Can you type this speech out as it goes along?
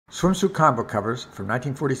Swimsuit comic book covers from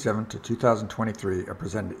 1947 to 2023 are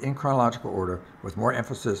presented in chronological order with more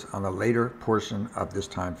emphasis on the later portion of this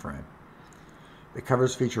time frame. The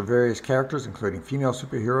covers feature various characters including female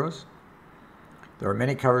superheroes. There are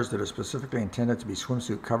many covers that are specifically intended to be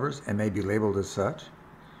swimsuit covers and may be labeled as such.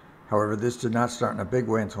 However, this did not start in a big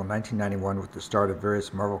way until 1991 with the start of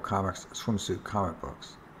various Marvel Comics swimsuit comic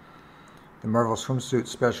books. The Marvel Swimsuit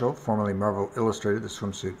Special, formerly Marvel Illustrated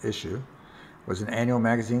Swimsuit Issue, was an annual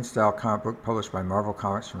magazine-style comic book published by Marvel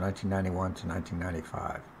Comics from 1991 to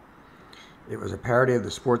 1995. It was a parody of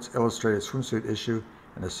the Sports Illustrated Swimsuit Issue,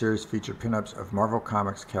 and the series featured pinups of Marvel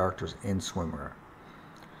Comics characters in swimwear.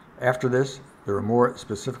 After this, there were more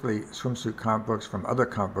specifically swimsuit comic books from other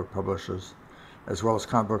comic book publishers, as well as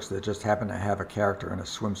comic books that just happen to have a character in a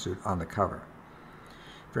swimsuit on the cover.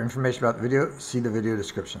 For information about the video, see the video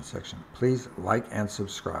description section. Please like and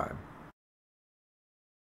subscribe.